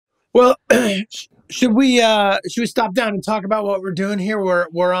Well, should we stop down and talk about what we're doing here?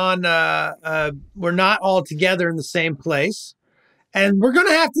 We're not all together in the same place. And we're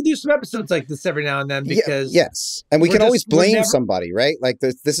gonna have to do some episodes like this every now and then because yes, and we can always blame somebody, right? Like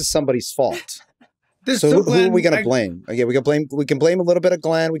this is somebody's fault. So who are we going to blame? Yeah, we can blame a little bit of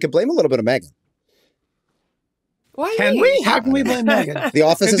Glenn. We can blame a little bit of Megan. Why can we? How can we blame Megan? The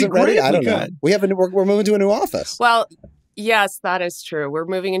office isn't ready. I don't know. We're moving to a new office. Well, yes, that is true. We're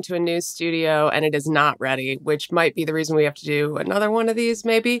moving into a new studio and it is not ready, which might be the reason we have to do another one of these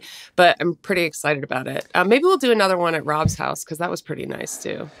maybe. But I'm pretty excited about it. Maybe we'll do another one at Rob's house because that was pretty nice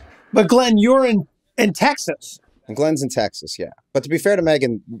too. But Glenn, you're in Texas. And Glenn's in Texas, yeah. But to be fair to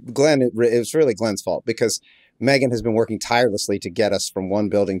Megan, it was really Glenn's fault because Megan has been working tirelessly to get us from one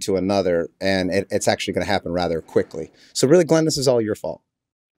building to another, and it's actually going to happen rather quickly. So really, Glenn, this is all your fault.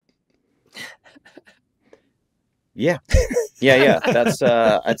 Yeah. That's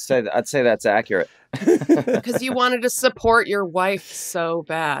I'd say that's accurate. Because you wanted to support your wife so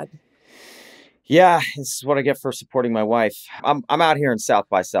bad. Yeah, this is what I get for supporting my wife. I'm out here in South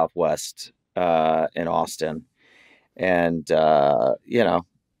by Southwest in Austin. And,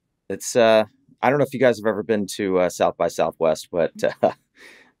 it's, I don't know if you guys have ever been to South by Southwest, but the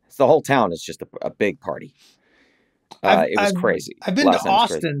whole town is just a big party. It was crazy. I've been to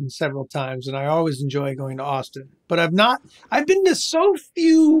Austin several times and I always enjoy going to Austin, but I've been to so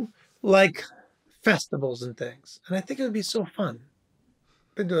few like festivals and things. And I think it would be so fun.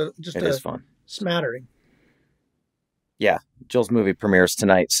 It is fun. Smattering. Yeah. Jill's movie premieres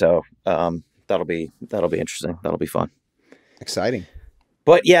tonight. So, that'll be interesting. That'll be fun. Exciting.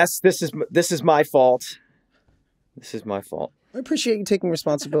 But yes, this is my fault. This is my fault. I appreciate you taking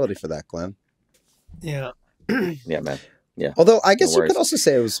responsibility for that, Glenn. Yeah. Yeah, man. Yeah. Although I guess you could also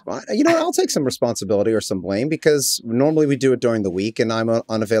say it was, I'll take some responsibility or some blame because normally we do it during the week and I'm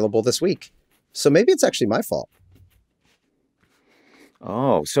unavailable this week. So maybe it's actually my fault.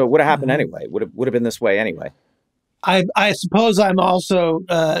 Oh, so it would have happened anyway. Would have been this way anyway. I suppose I'm also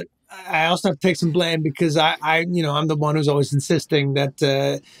I also have to take some blame because I'm the one who's always insisting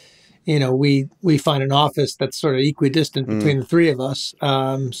that we find an office that's sort of equidistant between the three of us.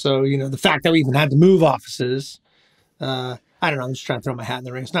 So the fact that we even had to move offices, I don't know. I'm just trying to throw my hat in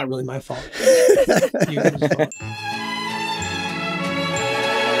the ring. It's not really my fault. You guys' fault.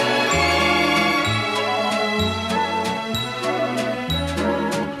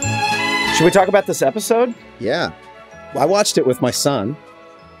 Should we talk about this episode? Yeah. I watched it with my son.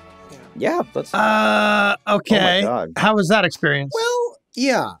 Yeah. Let's. Okay. Oh my God. How was that experience? Well,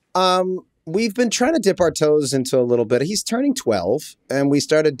 yeah. We've been trying to dip our toes into a little bit. He's turning 12, and we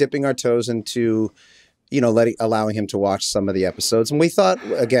started dipping our toes into, allowing him to watch some of the episodes. And we thought,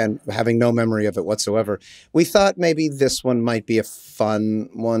 again, having no memory of it whatsoever, we thought maybe this one might be a fun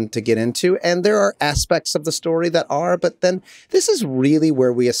one to get into. And there are aspects of the story that are, but then this is really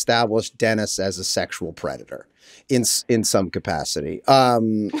where we establish Dennis as a sexual predator in some capacity.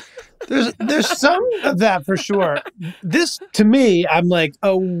 There's some of that for sure. This, to me, I'm like,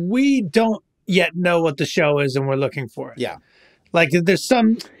 oh, we don't yet know what the show is and we're looking for it. Yeah. Like there's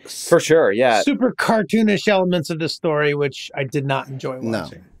some for sure, yeah, super cartoonish elements of this story which I did not enjoy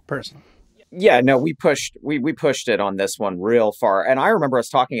watching personally. Yeah, no, we pushed it on this one real far, and I remember us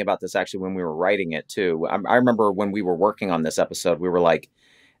talking about this actually when we were writing it too. I remember when we were working on this episode, we were like,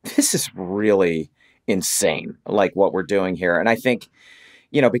 "This is really insane, like what we're doing here." And I think,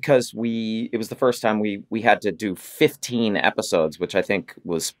 because it was the first time we had to do 15 episodes, which I think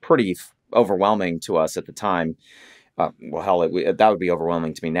was pretty overwhelming to us at the time. Well, hell, that would be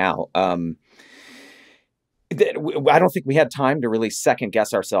overwhelming to me now. I don't think we had time to really second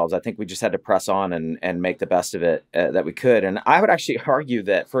guess ourselves. I think we just had to press on and make the best of it that we could. And I would actually argue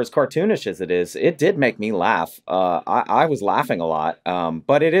that for as cartoonish as it is, it did make me laugh. I was laughing a lot,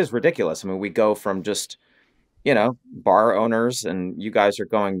 but it is ridiculous. I mean, we go from just, bar owners and you guys are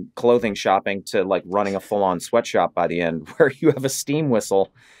going clothing shopping to like running a full-on sweatshop by the end where you have a steam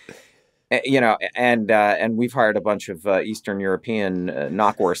whistle. And we've hired a bunch of Eastern European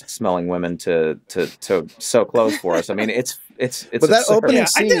knockwurst smelling women to sew clothes for us. I mean, it's but that opening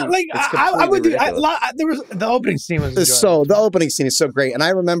scene, I would do. There was the opening scene was the opening scene is so great, and I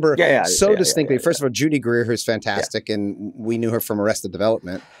remember distinctly. Yeah. First of all, Judy Greer, who's fantastic, and we knew her from Arrested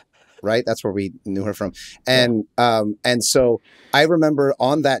Development. Right, that's where we knew her from, and so I remember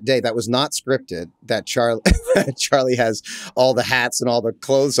on that day that was not scripted that Charlie has all the hats and all the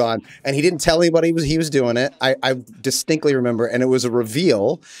clothes on, and he didn't tell anybody he was doing it. I distinctly remember, and it was a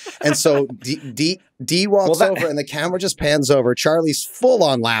reveal, and so Dee walks over and the camera just pans over. Charlie's full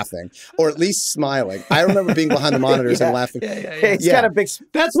on laughing, or at least smiling. I remember being behind the monitors and laughing. He's got a big.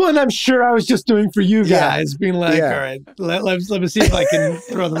 That's one I'm sure I was just doing for you guys, being like, all right, let me see if I can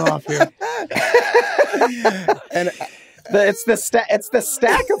throw them off here. And it's the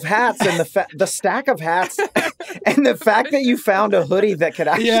stack of hats and the stack of hats and the fact that you found a hoodie that could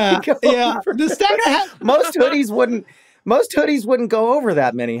actually go over the stack of hats. Most hoodies wouldn't go over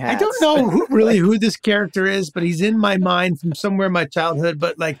that many hats. I don't know who this character is, but he's in my mind from somewhere in my childhood.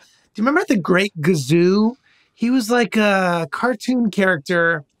 But like, do you remember the Great Gazoo? He was like a cartoon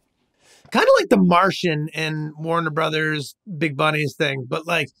character, kind of like the Martian in Warner Brothers Big Bunny's thing, but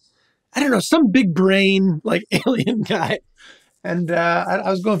like, I don't know, some big brain like alien guy. And I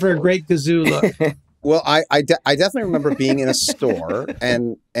was going for a Great Gazoo look. Well, I definitely remember being in a store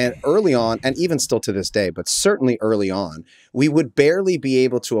and early on, and even still to this day, but certainly early on, we would barely be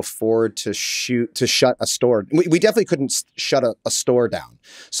able to afford to shut a store. We definitely couldn't shut a store down.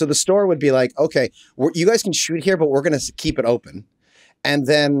 So the store would be like, okay, you guys can shoot here, but we're going to keep it open. And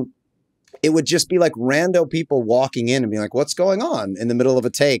then it would just be like rando people walking in and being like, what's going on in the middle of a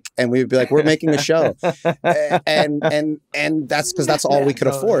take? And we would be like, we're making a show. and that's because that's all we could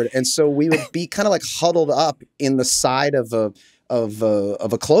afford. And so we would be kind of like huddled up in the side of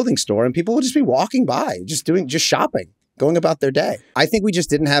a clothing store, and people would just be walking by, just shopping, going about their day. I think we just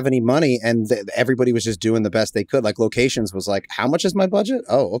didn't have any money, and everybody was just doing the best they could. Like Locations was like, how much is my budget?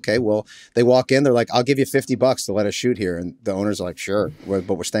 Oh, okay. Well, they walk in, they're like, I'll give you $50 to let us shoot here. And the owners are like, sure,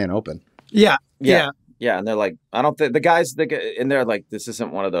 but we're staying open. Yeah. And they're like, I don't think and they're like, this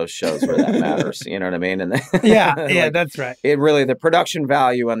isn't one of those shows where that matters. You know what I mean? And like, that's right. It really, the production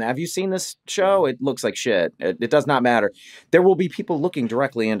value on that. Have you seen this show? It looks like shit. It does not matter. There will be people looking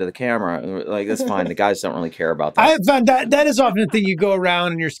directly into the camera. Like, that's fine. The guys don't really care about that. I have found that is often a thing. You go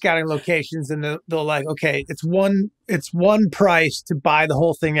around and you're scouting locations, and they'll like, okay, it's one price to buy the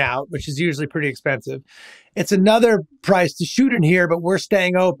whole thing out, which is usually pretty expensive. It's another price to shoot in here, but we're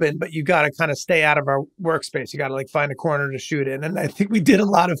staying open, but you got to kind of stay out of our workspace. You got to like find a corner to shoot in. And I think we did a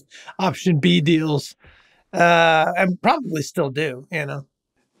lot of option B deals, and probably still do, you know?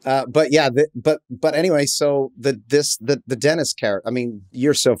 But yeah, but anyway, so the dentist character, I mean,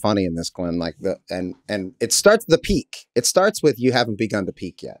 you're so funny in this, Glenn, like and it starts the peak. It starts with, you haven't begun to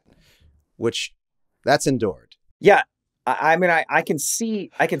peak yet, which that's endured. Yeah. I mean, I can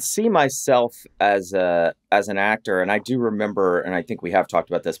see myself as an actor, and I do remember, and I think we have talked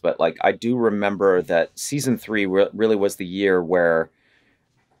about this, but like, I do remember that season 3 really was the year where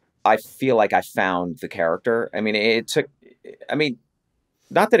I feel like I found the character. I mean,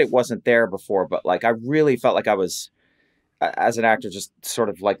 not that it wasn't there before, but like, I really felt like I was, as an actor, just sort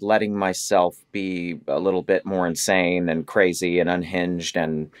of like letting myself be a little bit more insane and crazy and unhinged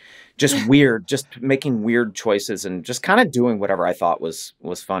and just weird, just making weird choices and just kind of doing whatever I thought was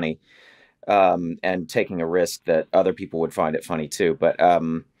funny, and taking a risk that other people would find it funny too. But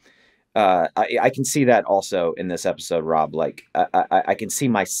I can see that also in this episode, Rob. Like, I can see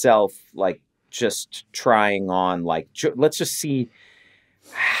myself like just trying on, like, let's just see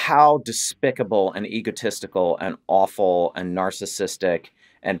how despicable and egotistical and awful and narcissistic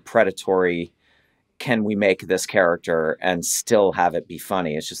and predatory can we make this character and still have it be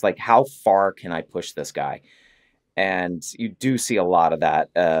funny. It's just like, how far can I push this guy? And you do see a lot of that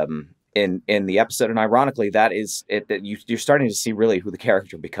in the episode. And ironically, that is it, that you're starting to see really who the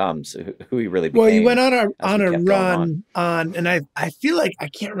character becomes, who he really became. Well, you went on a run on, and I feel like, I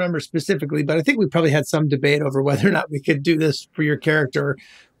can't remember specifically, but I think we probably had some debate over whether or not we could do this for your character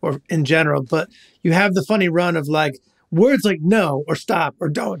or in general. But you have the funny run of like, words like no or stop or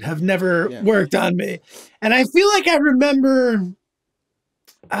don't have never worked on me. And I feel like I remember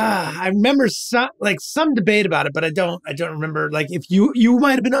some debate about it, but I don't remember, like, if you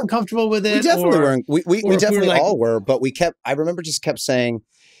might have been uncomfortable with it. We definitely weren't. We definitely all were, but I remember just kept saying,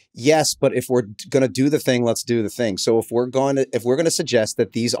 yes, but if we're going to do the thing, let's do the thing. So if we're going to suggest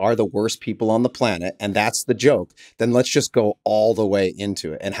that these are the worst people on the planet, and that's the joke, then let's just go all the way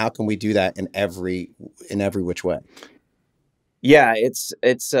into it. And how can we do that in every which way? Yeah,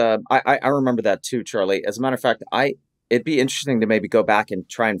 I remember that too, Charlie. As a matter of fact, it'd be interesting to maybe go back and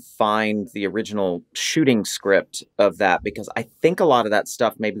try and find the original shooting script of that, because I think a lot of that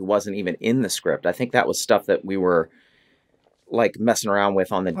stuff maybe wasn't even in the script. I think that was stuff that we were like messing around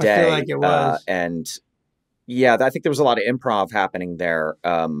with on the day. I feel like it was. And yeah, I think there was a lot of improv happening there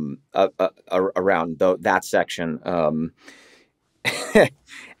around that section.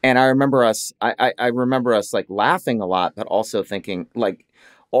 And I remember us like laughing a lot, but also thinking like,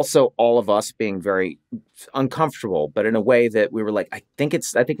 also all of us being very uncomfortable, but in a way that we were like, I think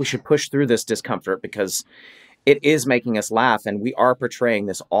we should push through this discomfort because it is making us laugh, and we are portraying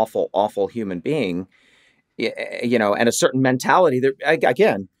this awful, awful human being, and a certain mentality that,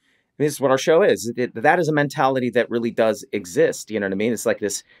 again, this is what our show is. That is a mentality that really does exist. You know what I mean? It's like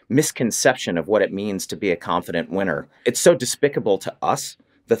this misconception of what it means to be a confident winner. It's so despicable to us,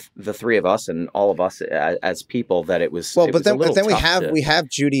 the three of us and all of us as people, that it was. Well, it but was a little then tough we have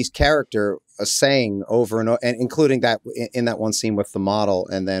Judy's character saying over and over, and including that in that one scene with the model,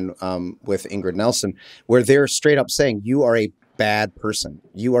 and then with Ingrid Nelson, where they're straight up saying, "You are a bad person.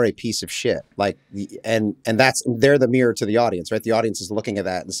 You are a piece of shit." Like, and they're the mirror to the audience, right? The audience is looking at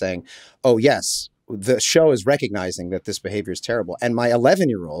that and saying, "Oh yes, the show is recognizing that this behavior is terrible." And my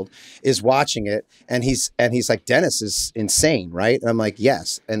 11-year-old is watching it, and he's like, "Dennis is insane, right?" And I'm like,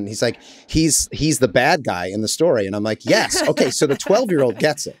 "Yes." And he's like, he's the bad guy in the story, and I'm like, "Yes." Okay, so the 12-year-old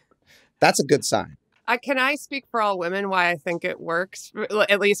gets it. That's a good sign. Can I speak for all women why I think it works?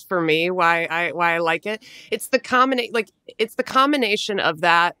 At least for me, why I like it. It's the combination of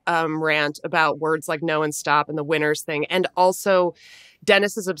that rant about words like no and stop and the winners thing, and also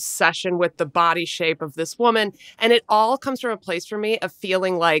Dennis's obsession with the body shape of this woman. And it all comes from a place for me of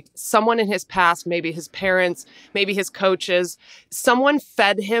feeling like someone in his past, maybe his parents, maybe his coaches, someone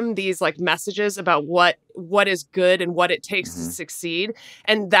fed him these like messages about what is good and what it takes to succeed.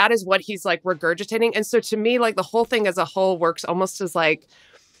 And that is what he's like regurgitating. And so to me, like the whole thing as a whole works almost as like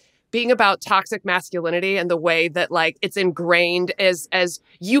being about toxic masculinity and the way that like it's ingrained as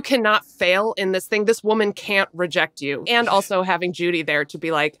you cannot fail in this thing. This woman can't reject you. And also having Judy there to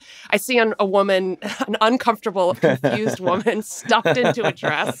be like, I see a woman, an uncomfortable, confused woman stuffed into a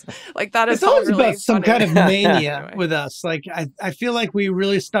dress. Like that is it's always really about some funny. kind of mania Anyway. with us. Like I feel like we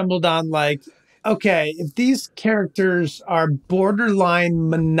really stumbled on like, okay, if these characters are borderline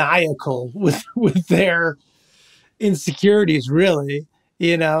maniacal with their insecurities, really,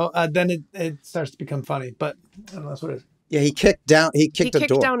 then it starts to become funny. But I don't know, that's what it is. Yeah, he kicked down a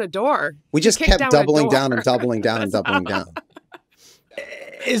door. Down a door. We just kept doubling down and doubling down and doubling down.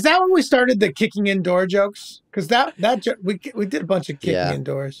 Is that when we started the kicking in door jokes? Because we did a bunch of kicking in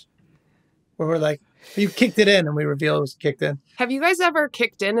doors, where we're like, you kicked it in, and we reveal it was kicked in. Have you guys ever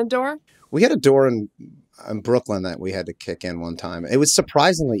kicked in a door? We had a door in Brooklyn that we had to kick in one time. It was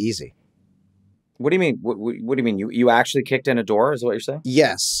surprisingly easy. What do you mean? What do you mean? You actually kicked in a door? Is what you're saying?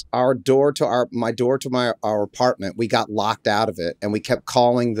 Yes, our door to our apartment. We got locked out of it, and we kept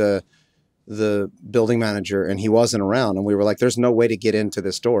calling the building manager, and he wasn't around. And we were like, "There's no way to get into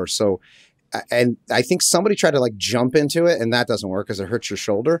this door." So, and I think somebody tried to like jump into it, and that doesn't work because it hurts your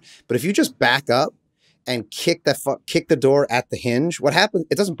shoulder. But if you just back up and kick the door at the hinge, what happens?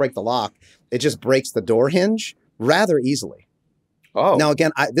 It doesn't break the lock; it just breaks the door hinge rather easily. Oh, now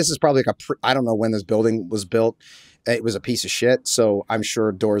again, this is probably like I don't know when this building was built. It was a piece of shit, so I'm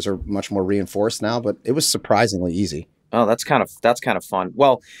sure doors are much more reinforced now. But it was surprisingly easy. Oh, that's kind of fun.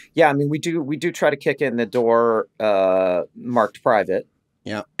 Well, yeah, I mean, we do try to kick in the door marked private.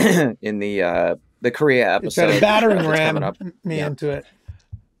 Yeah, in the Korea episode, it's got a battering ram me into it.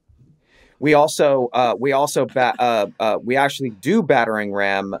 We actually do battering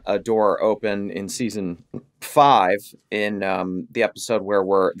ram a door open in season 5 in the episode where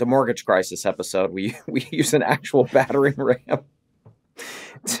we're the mortgage crisis episode. We use an actual battering ram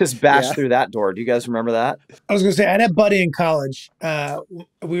just bash through that door. Do you guys remember that? I was gonna say I had a buddy in college.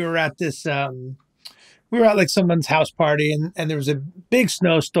 We were at this. We were at like someone's house party, and there was a big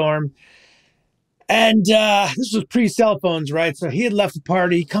snowstorm. And this was pre-cell phones, right? So he had left the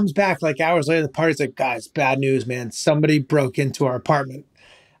party. He comes back like hours later. The party's like, guys, bad news, man. Somebody broke into our apartment.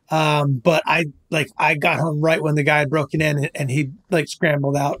 But I got home right when the guy had broken in, and he like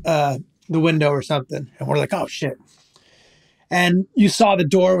scrambled out the window or something. And we're like, oh shit. And you saw the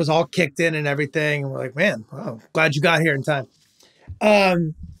door was all kicked in and everything. And we're like, man, wow, glad you got here in time.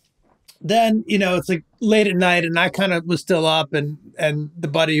 Then, it's like late at night, and I kind of was still up, and the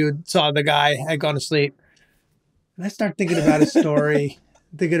buddy who saw the guy had gone to sleep. And I start thinking about a story,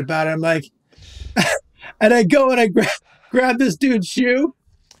 thinking about it. I'm like, and I go and I grab this dude's shoe,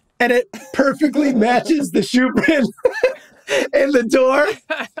 and it perfectly matches the shoe print in the door.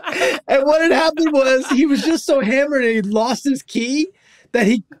 And what had happened was he was just so hammered and he'd lost his key that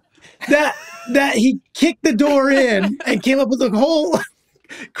he kicked the door in and came up with a whole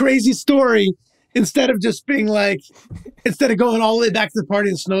crazy story instead of going all the way back to the party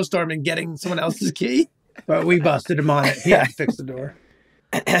in the snowstorm and getting someone else's key. But we busted him on it. He had to fix the door.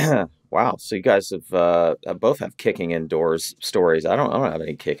 Wow. So you guys have both have kicking indoors stories. I don't have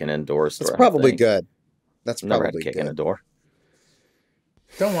any kicking indoors stories. That's probably good. That's Never had probably to kick in a door.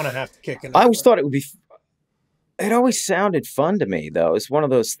 Don't want to have to kick in. I always thought it would be. It always sounded fun to me, though. It's one of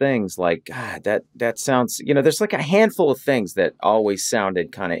those things like, God, that sounds, there's like a handful of things that always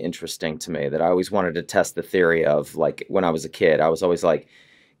sounded kind of interesting to me that I always wanted to test the theory of. Like when I was a kid, I was always like,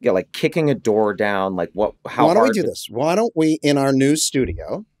 like kicking a door down. Like how Why don't we hard do this? Why don't we, in our new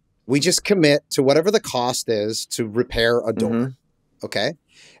studio, we just commit to whatever the cost is to repair a door. Mm-hmm. Okay.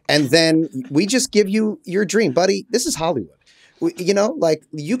 And then we just give you your dream, buddy. This is Hollywood. Like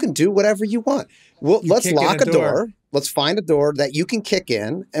you can do whatever you want. Let's lock a door. Let's find a door that you can kick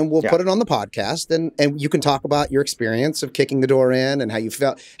in, and we'll put it on the podcast, and you can talk about your experience of kicking the door in and how you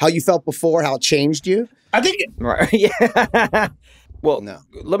felt before, how it changed you. I think right. Yeah. Well, No.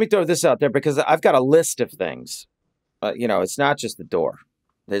 Let me throw this out there because I've got a list of things. It's not just the door.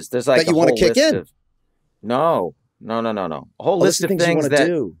 There's like that you want to kick in. No. A whole list of things that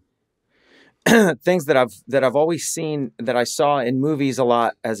do. Things that I've always seen, that I saw in movies a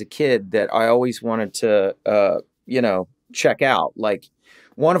lot as a kid, that I always wanted to check out. Like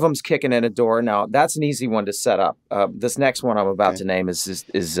one of them's kicking in a door. Now that's an easy one to set up. This next one I'm about to name is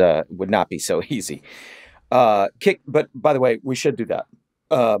would not be so easy. But by the way, we should do that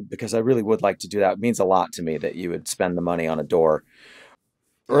because I really would like to do that. It means a lot to me that you would spend the money on a door,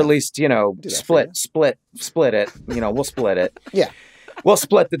 or at least split it. We'll split it. Yeah. We'll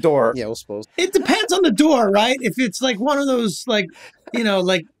split the door. Yeah, we'll suppose. it depends on the door, right? If it's like one of those, like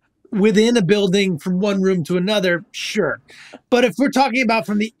within a building from one room to another, sure. But if we're talking about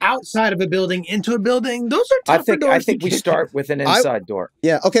from the outside of a building into a building, those are tougher doors. I think we start with an inside door.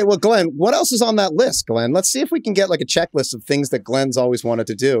 Yeah. Okay. Well, Glenn, what else is on that list, Glenn? Let's see if we can get like a checklist of things that Glenn's always wanted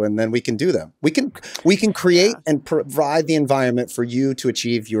to do, and then we can do them. We can create and provide the environment for you to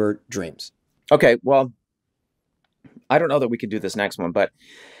achieve your dreams. Okay. Well, I don't know that we could do this next one, but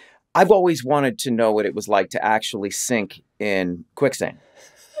I've always wanted to know what it was like to actually sink in quicksand.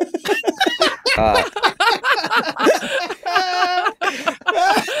 You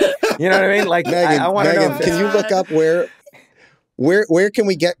know what I mean? Like, Megan, I want to know. Can you look up where can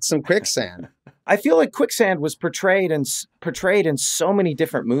we get some quicksand? I feel like quicksand was portrayed in so many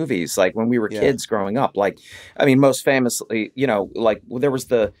different movies. Like when we were kids growing up. Like, I mean, most famously,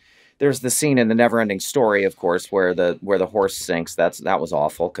 there's the scene in The Neverending Story, of course, where the horse sinks. That was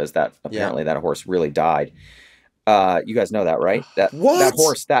awful because that apparently that horse really died. You guys know that, right? That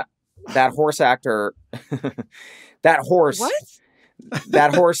horse actor, that horse. What?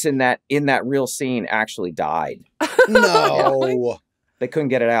 That horse in that real scene actually died. No. They couldn't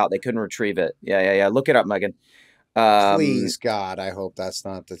get it out. They couldn't retrieve it. Yeah. Look it up, Megan. Please, God, I hope that's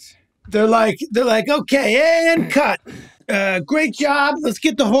not the. They're like, okay, and cut. Great job. Let's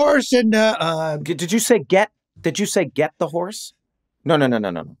get the horse and. Did you say get? Did you say get the horse? No.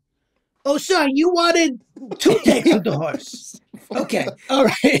 Oh, sorry, you wanted 2 takes with the horse. Okay, all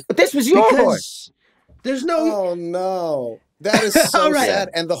right. But this was your horse. There's no. Oh no, that is so sad.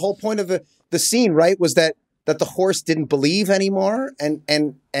 And the whole point of the scene, right, was that the horse didn't believe anymore, and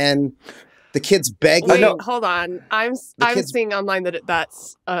the kids begging. Wait, hold on. I'm seeing online that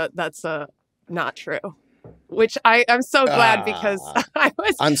that's not true. Which I'm so glad because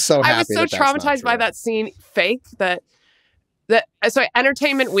I'm so happy. I was so traumatized by that scene. Fake that. So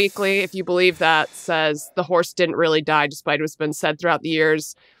Entertainment Weekly, if you believe that, says the horse didn't really die, despite what's been said throughout the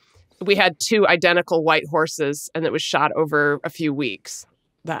years. We had 2 identical white horses, and it was shot over a few weeks.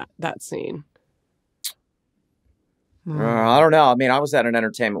 That scene. I don't know. I mean, I was at an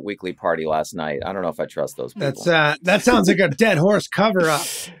Entertainment Weekly party last night. I don't know if I trust those people. That sounds like a dead horse cover up.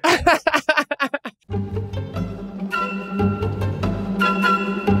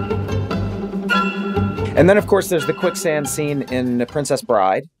 And then, of course, there's the quicksand scene in The Princess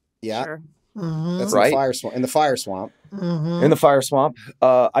Bride. Yeah. Sure. Mm-hmm. That's right. in the fire swamp. Mm-hmm. In the fire swamp.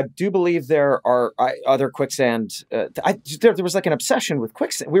 I do believe there are other quicksand. There was like an obsession with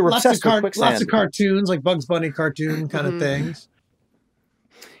quicksand. We were obsessed with quicksand. Lots of cartoons, like Bugs Bunny cartoon kind of things.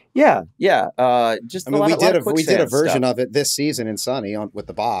 Yeah. We did a version of it this season in Sunny with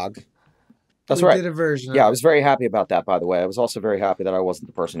the bog. That's right. We did a version. Yeah, I was very happy about that. By the way, I was also very happy that I wasn't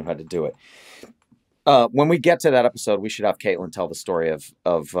the person who had to do it. When we get to that episode, we should have Caitlin tell the story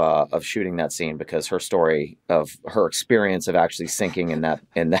of shooting that scene, because her story of her experience of actually sinking in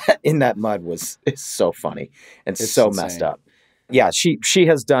that mud is so funny and it's so insane. Messed up. Yeah, she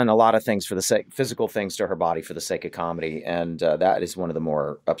has done a lot of things for the sake, physical things to her body for the sake of comedy, and that is one of the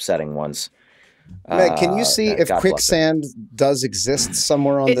more upsetting ones. Meg, can you see if quicksand does exist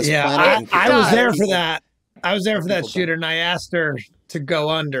somewhere on this planet? I was there for that. I was there for that shooter, and I asked her to go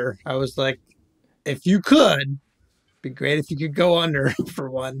under. I was like, if you could, it'd be great if you could go under for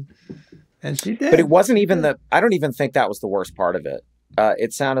one. And she did. But it wasn't even I don't even think that was the worst part of it.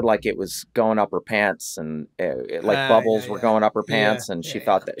 it sounded like it was going up her pants, and like bubbles were going up her pants, and she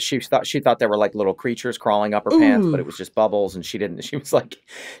thought that she thought there were like little creatures crawling up her pants, but it was just bubbles, and she was like,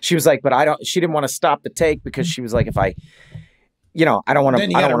 but she didn't want to stop the take because she was like, if I don't want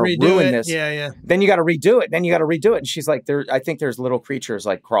to ruin this. Yeah. Then you got to redo it. And she's like, I think there's little creatures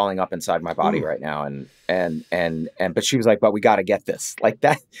like crawling up inside my body right now. But she was like, but we got to get this like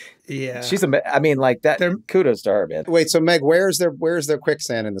that. Yeah. I mean, like that. Kudos to her, man. Wait, so Meg, where's there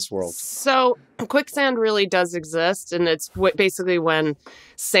quicksand in this world? So quicksand really does exist. And it's basically when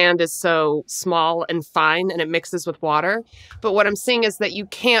sand is so small and fine and it mixes with water. But what I'm seeing is that you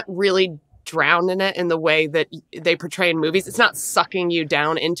can't really drown in it in the way that they portray in movies. It's not sucking you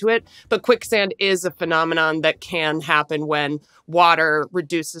down into it, but quicksand is a phenomenon that can happen when water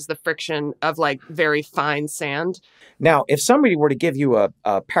reduces the friction of like very fine sand. Now, if somebody were to give you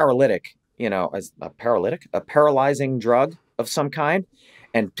a paralytic, a paralyzing drug of some kind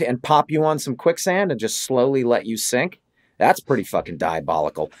and pop you on some quicksand and just slowly let you sink, that's pretty fucking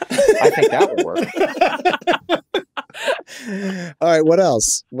diabolical. I think that would work. All right, what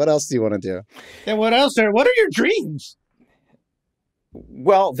else? What else do you want to do? And what else what are your dreams?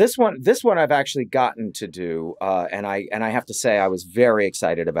 Well, this one I've actually gotten to do, and I have to say I was very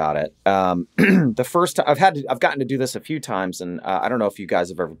excited about it. The first time I've gotten to do this a few times, and I don't know if you guys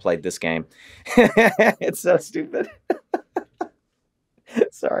have ever played this game. It's so stupid.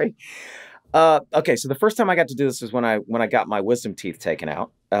 Sorry. Okay, so the first time I got to do this was when I got my wisdom teeth taken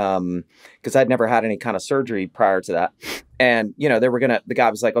out, because I'd never had any kind of surgery prior to that, and the guy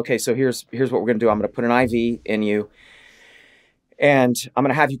was like, okay, so here's what we're gonna do. I'm gonna put an IV in you, and I'm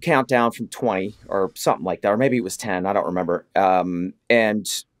gonna have you count down from 20 or something like that, or maybe it was 10, I don't remember, and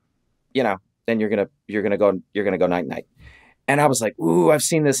then you're gonna go night night. And I was like, ooh, I've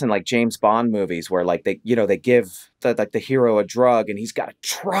seen this in like James Bond movies where like they give the hero a drug and he's got to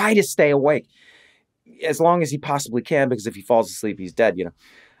try to stay awake as long as he possibly can, because if he falls asleep, he's dead,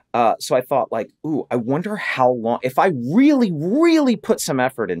 So I thought like, ooh, I wonder how long, if I really, really put some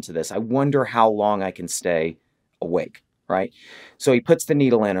effort into this, I wonder how long I can stay awake, right? So he puts the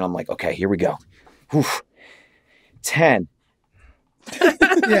needle in and I'm like, okay, here we go. Whew. 10.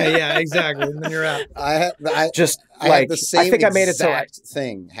 yeah, exactly. And then you're out. I had the same I think I made it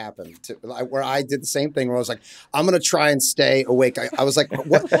thing happen where I did the same thing where I was like, I'm going to try and stay awake. I was like,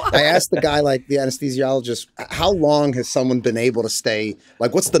 what? I asked the guy, like the anesthesiologist, how long has someone been able to stay?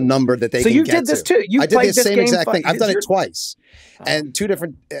 Like, what's the number that they can get to? So you did this too. I did the same exact thing. I've done it twice, and two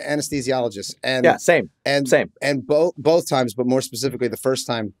different anesthesiologists. And yeah, same. And both times, but more specifically, the first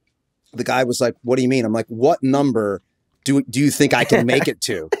time, the guy was like, "What do you mean?" I'm like, "What number do you think I can make it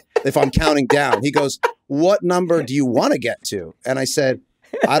to if I'm counting down?" He goes, "What number do you want to get to?" And I said,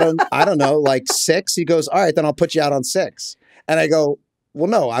 I don't know, like 6. He goes, "All right, then I'll put you out on 6." And I go, "Well,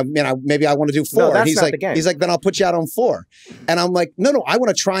 no, I mean, maybe I want to do 4." No, that's and he's not like, the game. he's like, "Then I'll put you out on 4." And I'm like, no, I want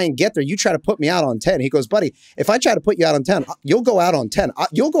to try and get there. You try to put me out on 10. He goes, "Buddy, if I try to put you out on 10, you'll go out on 10.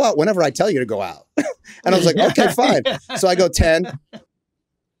 You'll go out whenever I tell you to go out." And I was like, "Okay, fine." So I go 10.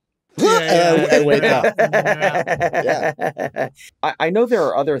 And wake up. Yeah. I know there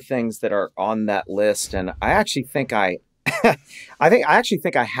are other things that are on that list, and I actually think I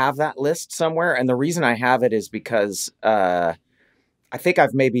have that list somewhere. And the reason I have it is because I think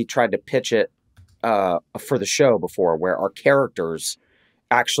I've maybe tried to pitch it for the show before, where our characters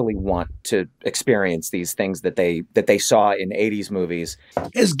actually want to experience these things that they saw in 80s movies.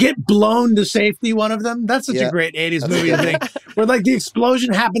 Is Get Blown to Safety one of them? That's such a great 80s movie thing, where like the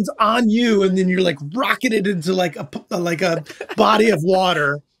explosion happens on you and then you're like rocketed into like a body of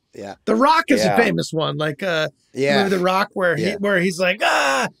water. Yeah. The Rock is a famous one. Like The Rock where he's like,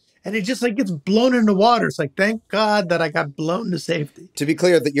 and he just like gets blown into water. It's like, thank God that I got blown to safety. To be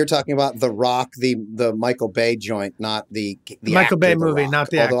clear, that you're talking about The Rock, the Michael Bay joint, not the Michael Bay movie, Rock. not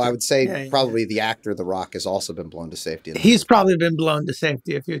the actor. actor. Although I would say probably the actor The Rock has also been blown to safety. He's probably been blown to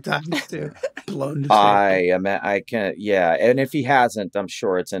safety a few times too. Blown to safety. I can, yeah. And if he hasn't, I'm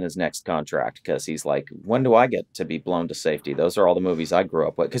sure it's in his next contract, because he's like, when do I get to be blown to safety? Those are all the movies I grew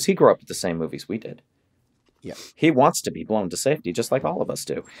up with, because he grew up with the same movies we did. Yeah, he wants to be blown to safety, just like all of us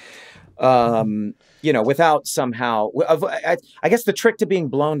do. Without somehow, I guess the trick to being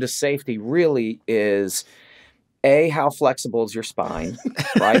blown to safety really is how flexible is your spine,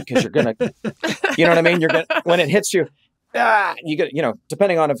 right? Because you're gonna, you know what I mean? You're gonna, when it hits you, you get,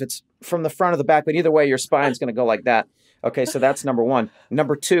 depending on if it's from the front or the back, but either way, your spine's gonna go like that. Okay, so that's number 1.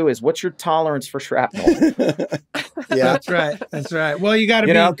 Number 2 is, what's your tolerance for shrapnel? Yeah, that's right. Well, you got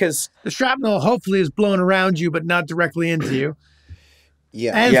to because the shrapnel hopefully is blown around you, but not directly into you.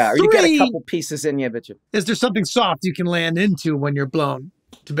 Yeah. And Yeah, or you get a 3, couple pieces in you, but you. is there something soft you can land into when you're blown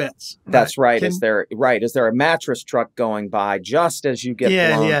to bits? That's right. Can- Is there a mattress truck going by just as you get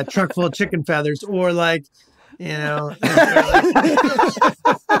yeah, blown? yeah, truck full of chicken feathers, or like, you know, is there like,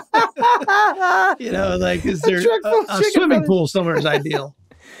 you know, like, is there truck full of a chicken swimming feathers. pool somewhere is ideal,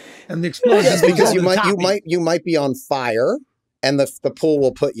 and the explosion Yes, goes because over the top. you might be on fire, and the pool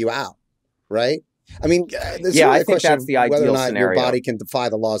will put you out, right? I mean, there's Yeah, really I a think question that's the of whether or ideal not scenario. your body can defy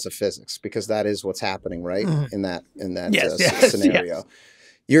the laws of physics, because that is what's happening, right? In that Yes, yes, scenario.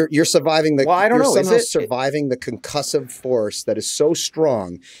 You're surviving the. Well, I don't you're know. Is somehow it- surviving the concussive force that is so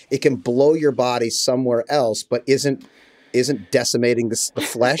strong it can blow your body somewhere else, but isn't decimating the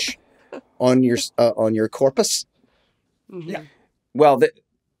flesh on your corpus. Yeah. Well,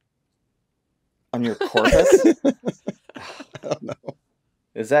 on your corpus. I don't know.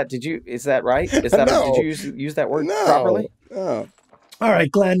 Is that right? Is that No. did you use that word No. properly? Oh. All right,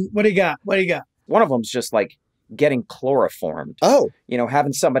 Glenn, what do you got? What do you got? One of them's just like getting chloroformed. Oh. You know,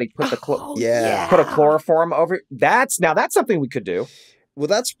 having somebody put the Yeah. put a chloroform over. That's something we could do. Well,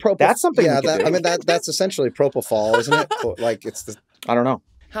 that's propofol. That's something Yeah, we could do. I mean that's essentially propofol, isn't it? Like it's the. I don't know.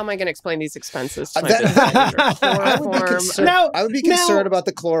 How am I going to explain these expenses to my That- business manager? I would be Chloroform. concerned. Now- I would be concerned about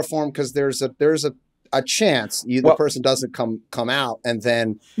the chloroform because there's a chance the Well- person doesn't come out, and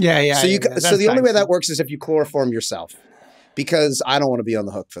then Yeah. so you yeah, so the only way that works is if you chloroform yourself, because I don't want to be on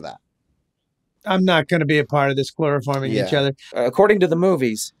the hook for that. I'm not going to be a part of this chloroforming Yeah. each other. According to the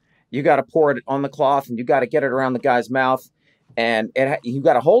movies, you got to pour it on the cloth and you got to get it around the guy's mouth, and you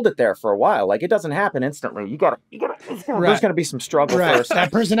got to hold it there for a while. Like it doesn't happen instantly. You got to. There's going to be some struggle Right. first.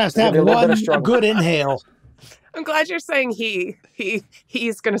 That person has to There's have gonna be a little bit one of struggle. good inhale. I'm glad you're saying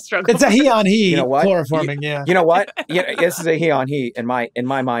he's going to struggle. It's a he on he You know what? chloroforming. Yeah. You know what? This is a he on he in my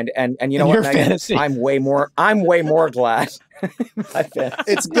mind, and you know In what? your Megan? fantasy. I'm way more glad. My fantasy.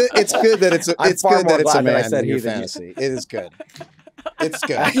 It's good. It's good that it's I'm it's far good more that it's a glad that I man said in your he than you. fantasy. It is good. It's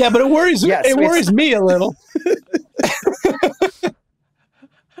good. Yeah, but it worries Yes, it worries it's- me a little.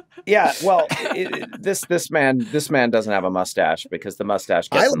 Yeah, well, this man doesn't have a mustache because the mustache.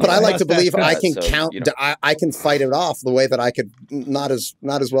 Gets in the But I way. like to believe I can So, count. you know. I can fight it off the way that I could not as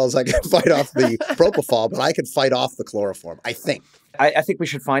well as I could fight off the propofol, but I could fight off the chloroform. I think. I think we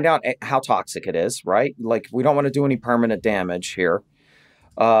should find out how toxic it is, right? Like we don't want to do any permanent damage here.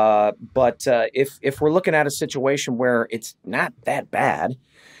 But if we're looking at a situation where it's not that bad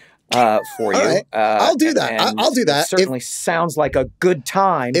for you, All right. I'll do that. and I'll do that. It certainly sounds like a good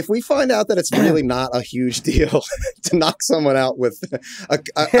time. If we find out that it's really not a huge deal to knock someone out with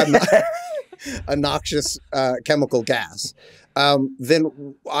a noxious chemical gas,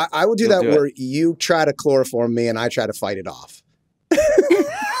 then I would do You'll that do it. where you try to chloroform me and I try to fight it off.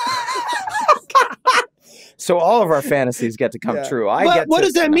 So all of our fantasies get to come Yeah. true. What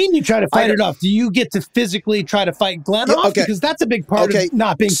does that mean? You try to fight it off? Do you get to physically try to fight Glenn Yeah, off? okay. Because that's a big part Okay. of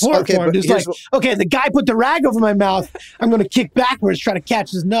not being Okay, chloroformed. but Is here's like, okay, the guy put the rag over my mouth. I'm going to kick backwards, try to catch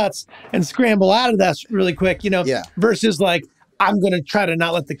his nuts, and scramble out of that really quick. You know, Yeah. versus like I'm going to try to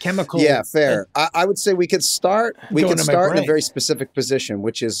not let the chemical. Yeah, fair. I would say we could start. We Go could into my start in a brain. very specific position,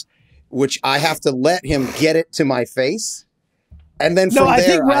 which I have to let him get it to my face, and then No, from I there,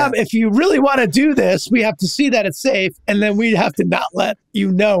 think, Rob, if you really want to do this, we have to see that it's safe, and then we have to not let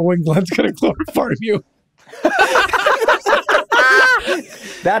you know when Glenn's going to chloroform you.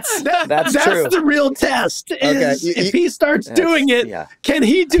 That's That's true. the real test. Is you- if he starts doing it, yeah. can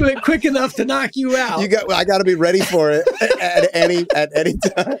he do it quick enough to knock you out? I got to be ready for it at any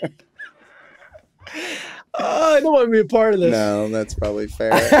time. Oh, I don't want to be a part of this. No, that's probably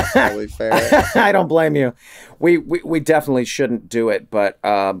fair. That's probably fair. I don't blame you. We definitely shouldn't do it, but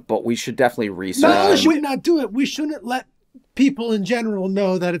we should definitely research. Not only should we not do it, we shouldn't let people in general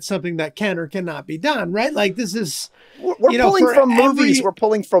know that it's something that can or cannot be done, right? Like this is, We're you know, pulling for from movies. every- We're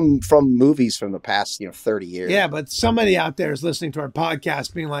pulling from movies from the past 30 years. yeah, but somebody out there is listening to our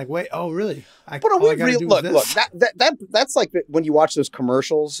podcast being like, wait, oh, really? But are we real? Look, that's like when you watch those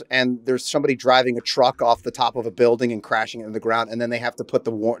commercials and there's somebody driving a truck off the top of a building and crashing it in the ground, and then they have to put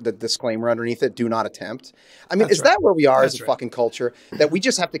the disclaimer underneath it: "Do not attempt." I mean, That's is that where we are as That's a right. fucking culture, that we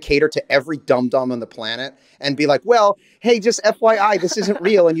just have to cater to every dum-dum on the planet and be like, "Well, hey, just FYI, this isn't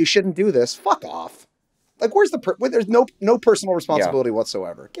real, and you shouldn't do this." Fuck off. Like, where's there's no personal responsibility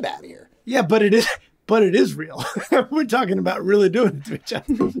whatsoever. Get out of here. Yeah, but it is real. We're talking about really doing it to each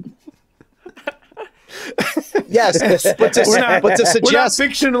other. Yes, but to We're not suggest.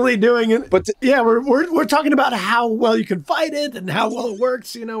 fictionally doing it. But Yeah, we're talking about how well you can fight it and how well it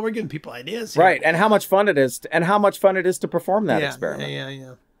works. You know, we're giving people ideas. here. Right, and how much fun it is, to perform that Yeah, experiment.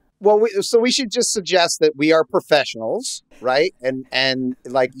 yeah. Well, so we should just suggest that we are professionals, right? And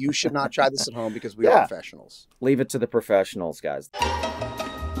like you should not try this at home because we are professionals. Leave it to the professionals, guys.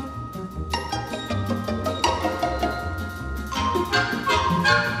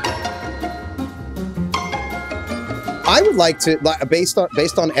 I would like to, based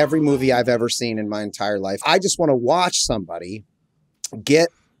on every movie I've ever seen in my entire life, I just want to watch somebody get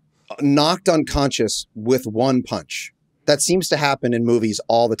knocked unconscious with one punch. That seems to happen in movies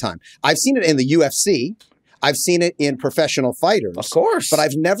all the time. I've seen it in the UFC. I've seen it in professional fighters. Of course. But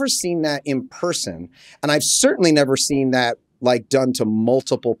I've never seen that in person. And I've certainly never seen that like done to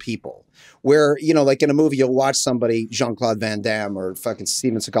multiple people. Where, you know, like in a movie, you'll watch somebody, Jean-Claude Van Damme or fucking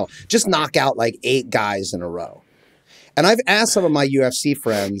Steven Seagal, just knock out like 8 guys in a row. And I've asked some of my UFC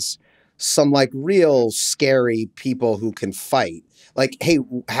friends, some like real scary people who can fight, like, hey,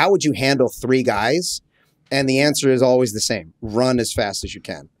 how would you handle 3 guys? And the answer is always the same: run as fast as you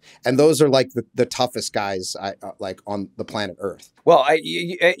can. And those are like the toughest guys like on the planet Earth. Well,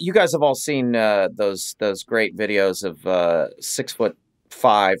 you guys have all seen those great videos of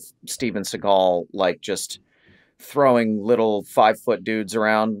 6'5" Steven Seagal, like just throwing little 5-foot dudes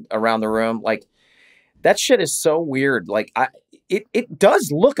around the room. Like, that shit is so weird. Like, it does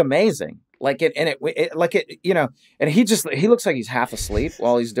look amazing. Like you know, and he looks like he's half asleep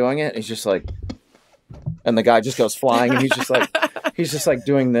while he's doing it. He's just like, and the guy just goes flying, and he's just like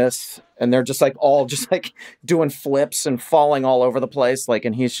doing this, and they're just like all just like doing flips and falling all over the place. Like,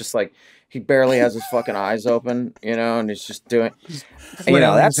 and he's just like, he barely has his fucking eyes open, you know, and he's just doing, you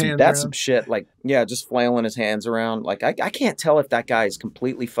know, that's some shit. Like, yeah, just flailing his hands around. Like, I can't tell if that guy is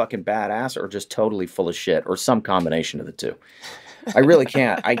completely fucking badass or just totally full of shit or some combination of the two. I really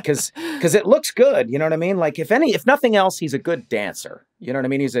can't. Because it looks good. You know what I mean? Like, if nothing else, he's a good dancer. You know what I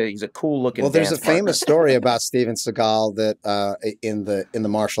mean? He's a cool looking. Well, there's a famous story about Steven Seagal that in the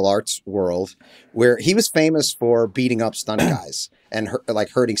martial arts world, where he was famous for beating up stunt guys and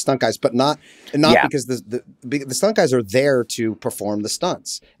hurting stunt guys, but not because the stunt guys are there to perform the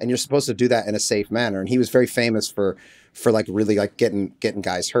stunts, and you're supposed to do that in a safe manner. And he was very famous for like really like getting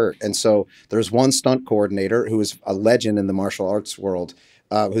guys hurt. And so there's one stunt coordinator who was a legend in the martial arts world,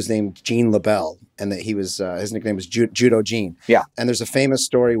 who's named Gene LaBelle, and that he was his nickname was Judo Gene. Yeah. And there's a famous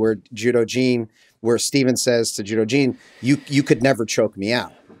story where Steven says to Judo Gene, you could never choke me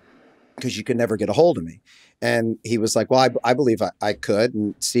out because you could never get a hold of me. And he was like, well, I believe I could.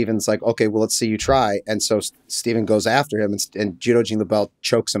 And Steven's like, okay, well, let's see you try. And so Steven goes after him, and Judo Gene LaBelle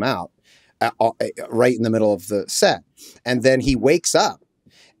chokes him out right in the middle of the set. And then he wakes up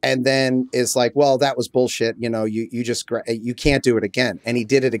and then is like, well, that was bullshit. You know, you can't do it again. And he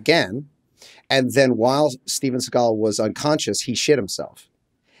did it again. And then while Steven Seagal was unconscious, he shit himself.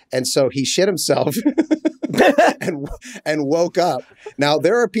 And so he shit himself and woke up. Now,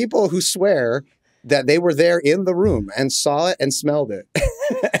 there are people who swear that they were there in the room and saw it and smelled it.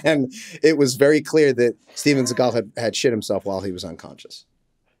 And it was very clear that Steven Seagal had shit himself while he was unconscious.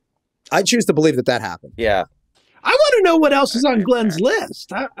 I choose to believe that happened. Yeah. I want to know what else is on Glenn's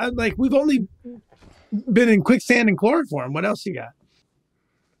list. I like, we've only been in quicksand and chloroform. What else you got?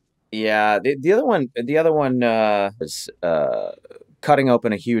 Yeah, the other one is cutting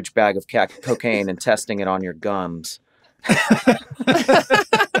open a huge bag of cocaine and testing it on your gums.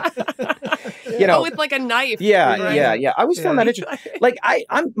 You know, with like a knife. Yeah, right? yeah. I always found that interesting. Like,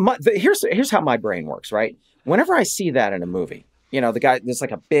 here's how my brain works, right? Whenever I see that in a movie, you know, there's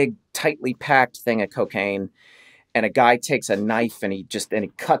like a big, tightly packed thing of cocaine, and a guy takes a knife and he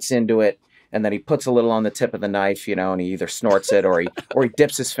cuts into it, and then he puts a little on the tip of the knife, you know, and he either snorts it or he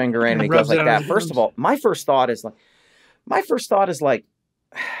dips his finger in and he goes like that. First of all, my first thought is like,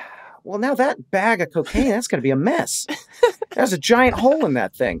 well, now that bag of cocaine, that's going to be a mess. There's a giant hole in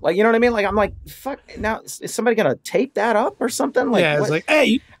that thing. Like, you know what I mean? Like, I'm like, fuck, now is somebody going to tape that up or something? Like, yeah, it's like,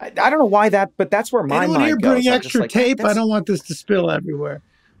 hey. I don't know why but that's where my mind here goes. bring extra tape. I don't want this to spill everywhere.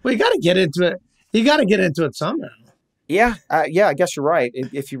 Well, you got to get into it. You got to get into it somehow. Yeah. Yeah, I guess you're right.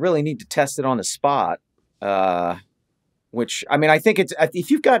 If you really need to test it on the spot, which, I mean, I think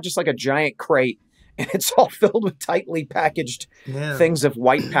if you've got just like a giant crate and it's all filled with tightly packaged things of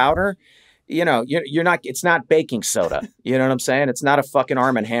white powder, you know, it's not baking soda. You know what I'm saying? It's not a fucking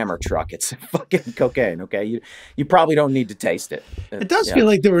Arm& Hammer truck. It's fucking cocaine. Okay. You probably don't need to taste it. It does feel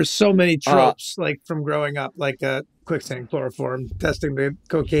like there were so many tropes, like from growing up, like quicksand, chloroform, testing the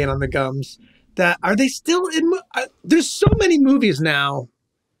cocaine on the gums. That are they still in? There's so many movies now.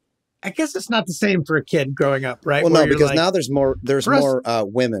 I guess it's not the same for a kid growing up, right? Well, no, because now there's more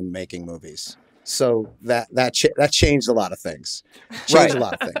women making movies. So that changed a lot of things. A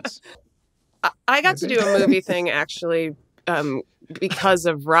lot of things. I got to do a movie thing actually because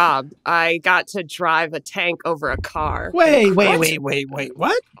of Rob, I got to drive a tank over a car. Wait,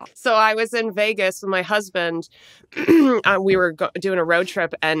 what? So I was in Vegas with my husband. We were doing a road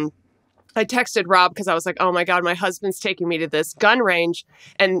trip, and I texted Rob because I was like, oh my God, my husband's taking me to this gun range.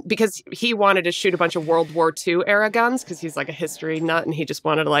 And because he wanted to shoot a bunch of World War II era guns, because he's like a history nut and he just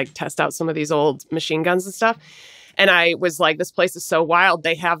wanted to like test out some of these old machine guns and stuff. And I was like, this place is so wild.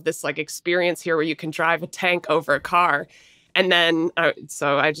 They have this like experience here where you can drive a tank over a car. And then,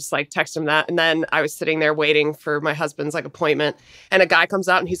 so I just like text him that. And then I was sitting there waiting for my husband's like appointment. And a guy comes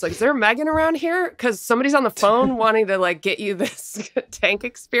out and he's like, is there a Megan around here? Because somebody's on the phone wanting to like get you this tank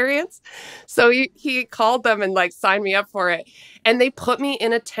experience. So he called them and like signed me up for it. And they put me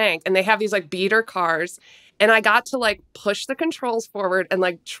in a tank and they have these like beater cars. And I got to like push the controls forward and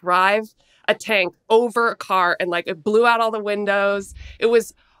like drive a tank over a car. And like it blew out all the windows. It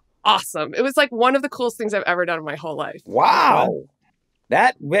was awesome. It was like one of the coolest things I've ever done in my whole life. Wow.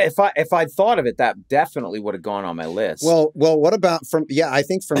 That if I'd thought of it, that definitely would have gone on my list. Well, what about I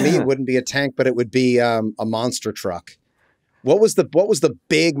think for me it wouldn't be a tank, but it would be a monster truck. What was the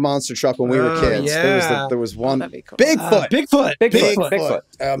big monster truck when we were kids? Yeah. There was one Cool. Bigfoot.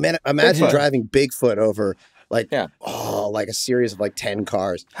 Bigfoot. Man, imagine driving Bigfoot over like a series of like 10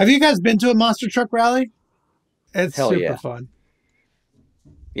 cars. Have you guys been to a monster truck rally? It's Hell super yeah. fun.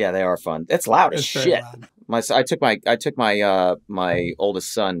 Yeah, they are fun. It's loud as It's very shit. loud. I took my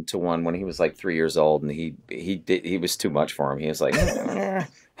oldest son to one when he was like 3 years old, and he was too much for him. He was like, Yeah,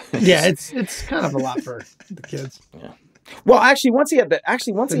 it's kind of a lot for the kids. Yeah. Well, actually, once he had the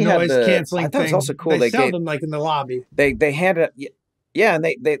noise canceling I thought it was thing. also cool. They sell them like in the lobby. They handed yeah, and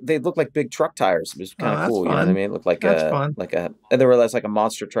they looked like big truck tires. It was kind of cool. Fun. You know what I mean? It looked like That's fun. and there was like a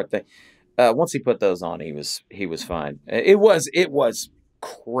monster truck thing. Once he put those on, he was fine. It was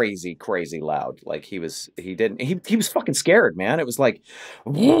crazy loud. Like he was fucking scared, man. It was like,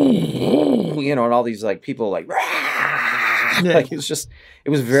 you know, and all these like people like, like it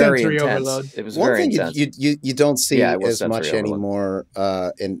was very Sensory intense. overload. It was One very thing intense. you don't see it was as much sensory overload.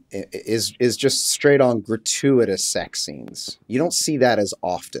 anymore is just straight on gratuitous sex scenes. You don't see that as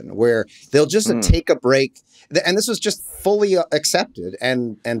often, where they'll just take a break. And this was just fully accepted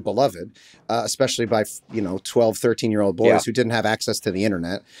and beloved, especially by 12, 13-year-old boys who didn't have access to the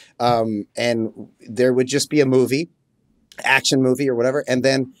internet. And there would just be a movie, action movie or whatever, and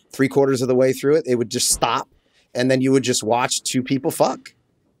then 3/4 of the way through it, it would just stop. And then you would just watch two people fuck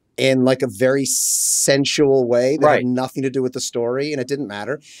in like a very sensual way that had nothing to do with the story, and it didn't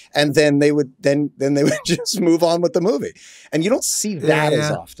matter. And then they would just move on with the movie. And you don't see that as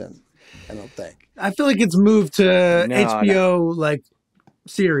often, I don't think. I feel like it's moved to HBO like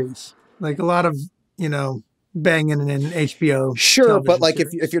series, like a lot of banging in HBO. Sure, but like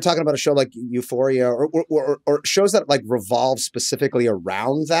series. if you're talking about a show like Euphoria or shows that like revolve specifically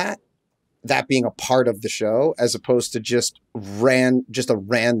around that being a part of the show, as opposed to just a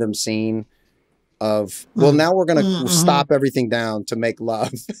random scene of now we're gonna stop everything down to make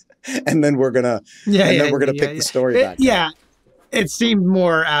love, and then we're gonna pick the story back. It seemed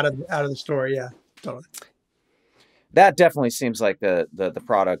more out of the story. Yeah, totally. That definitely seems like the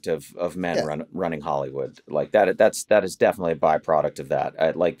product of men running Hollywood. Like that is definitely a byproduct of that.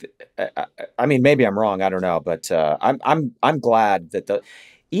 I mean, maybe I'm wrong. I don't know, but I'm glad that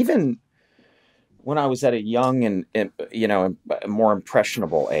even when I was at a young and more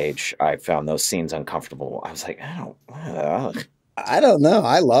impressionable age, I found those scenes uncomfortable. I was like, I don't know.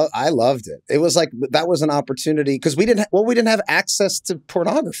 I loved it. It was like that was an opportunity because we didn't have access to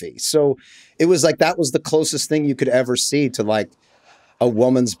pornography, so it was like that was the closest thing you could ever see to like a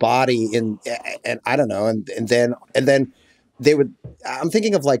woman's body and I don't know, and then they would. I'm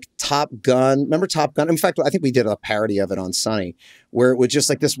thinking of like Top Gun. Remember Top Gun? In fact, I think we did a parody of it on Sunny, where it was just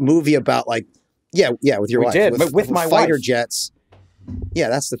like this movie about like. Yeah, with your wife. With my fighter jets. Yeah,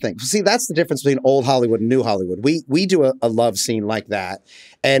 that's the thing. See, that's the difference between old Hollywood and new Hollywood. We do a love scene like that,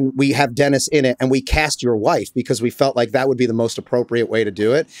 and we have Dennis in it, and we cast your wife because we felt like that would be the most appropriate way to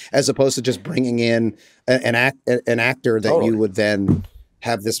do it, as opposed to just bringing in an actor that you would then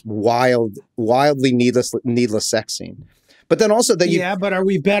have this wildly needless sex scene. But then also that but are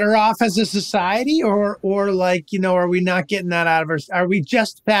we better off as a society, or like are we not getting that out of our? Are we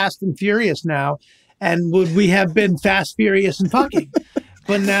just Fast and Furious now? And would we have been Fast, Furious, and fucking?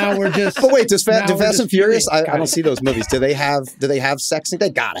 But now we're just. But wait, do Fast and Furious? I don't see those movies. Do they have sex scenes? They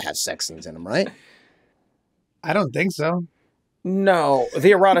gotta have sex scenes in them, right? I don't think so. No, the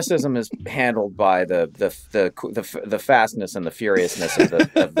eroticism is handled by the fastness and the furiousness of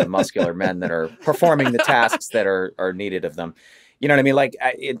the muscular men that are performing the tasks that are needed of them. You know what I mean? Like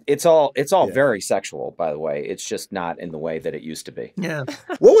it's all Yeah. very sexual, by the way. It's just not in the way that it used to be. Yeah.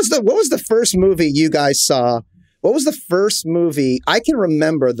 What was the first movie you guys saw? What was the first movie? I can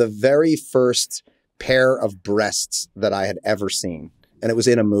remember the very first pair of breasts that I had ever seen, and it was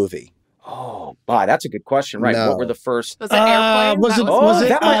in a movie. Oh, wow, that's a good question. Right? No. What were the first? Was it Airplane? Was it That was it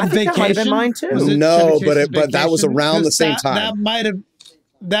that might- I think that might have been Vacation? mine, too. Was it No, Chevy but Chase's but that was Vacation? around the 'Cause same time.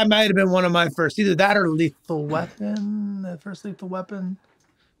 That might have been one of my first. Either that or Lethal Weapon. The first Lethal Weapon.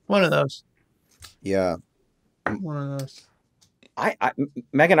 One of those. Yeah. One of those.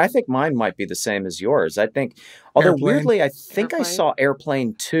 Megan, I think mine might be the same as yours. I think, although Airplane. weirdly, I think I Airplane. saw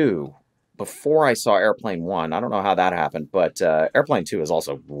Airplane 2 before I saw Airplane 1. I don't know how that happened, but Airplane 2 is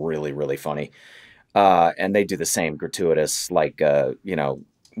also really, really funny. And they do the same gratuitous, like,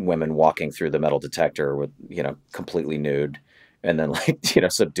 women walking through the metal detector with, completely nude. And then, like,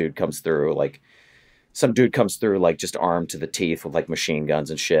 some dude comes through, like just armed to the teeth with like machine guns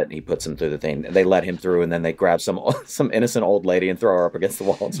and shit. And he puts him through the thing. They let him through, and then they grab some innocent old lady and throw her up against the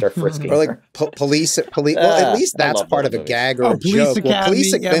wall and start frisking Or like her. police. Well, at least I that's love part those of a movies. gag or Oh, a Police joke. Well, Academy.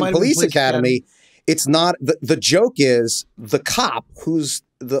 Yeah, it might have been Police Police Academy. It's not the joke is the cop who's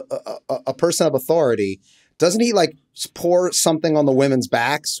a person of authority. Doesn't he like pour something on the women's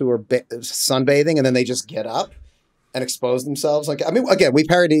backs who are sunbathing, and then they just get up and expose themselves? Like, I mean, again, we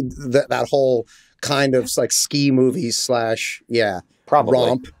parodied that whole kind of like ski movies / Probably.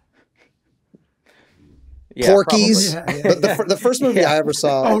 romp. Yeah, Porky's. probably, yeah. But the first movie I ever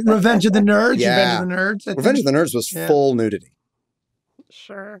saw, Oh, Revenge of the Nerds. Yeah. Revenge of the Nerds. I Revenge of think. the Nerds, was Yeah. full nudity.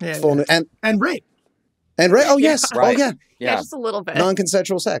 Sure. Yeah, Full yeah. and rape. oh yes, Right. oh yeah, Yeah, Yeah. just a little bit.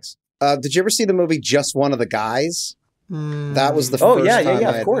 non-consensual sex. Did you ever see the movie Just One of the Guys? That was the Oh first yeah, time yeah, I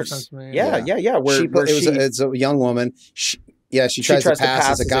of had- course. Yeah. Yeah. Where it's a young woman. She tries to pass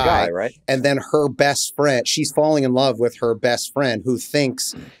as a guy, right? and then her best friend. She's falling in love with her best friend, who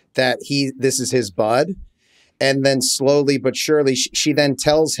thinks that this is his bud, and then slowly but surely, she then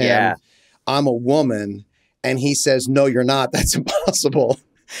tells him, Yeah. "I'm a woman," and he says, "No, you're not. That's impossible."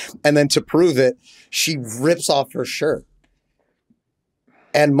 And then to prove it, she rips off her shirt,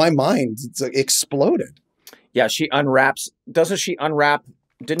 and my mind exploded. Yeah, she unwraps. Doesn't she unwrap?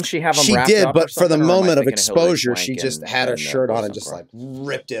 Didn't she have them She wrapped did, up or but for the something, or am I moment of thinking Hillary exposure, Swank she just and- had her and, shirt on and Wilson just Crowe? like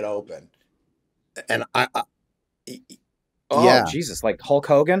ripped it open. And I Oh, yeah. Jesus, like Hulk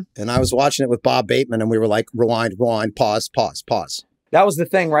Hogan? and I was watching it with Bob Bateman, and we were like, rewind, pause. That was the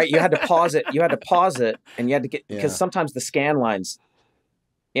thing, right? You had to pause it. You had to pause it, and you had to get, Yeah. because sometimes the scan lines,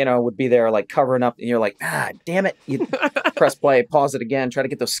 would be there like covering up, and you're like, damn it. You press play, pause it again, try to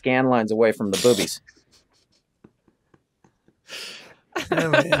get those scan lines away from the boobies. Oh,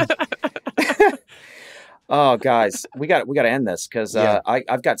 man. Oh, guys, we got to end this because Yeah.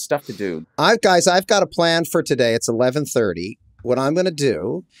 I've got stuff to do. I've got a plan for today. It's 11:30. What I'm going to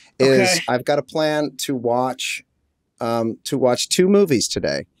do is Okay. I've got a plan to watch two movies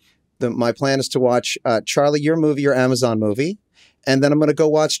today. My plan is to watch Charlie, your movie, your Amazon movie, and then I'm going to go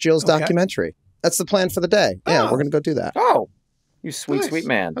watch Jill's Okay. documentary. That's the plan for the day. Yeah, Oh. we're going to go do that. Oh, you sweet, Nice. sweet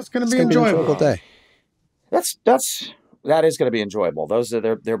man. That's going to It's be going to be an enjoyable. enjoyable day. That is going to be enjoyable.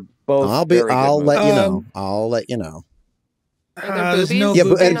 They're both. I'll very let good you movies. know. I'll let you know. Are there There's boobies? no Yeah,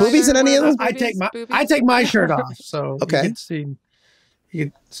 boobies. and boobies in any of them? I take my shirt off, so Okay. you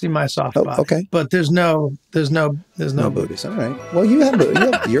can see my soft Oh, spot. okay. But there's no No boobies. All right. Well, you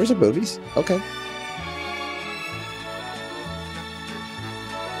have yours are boobies. Okay.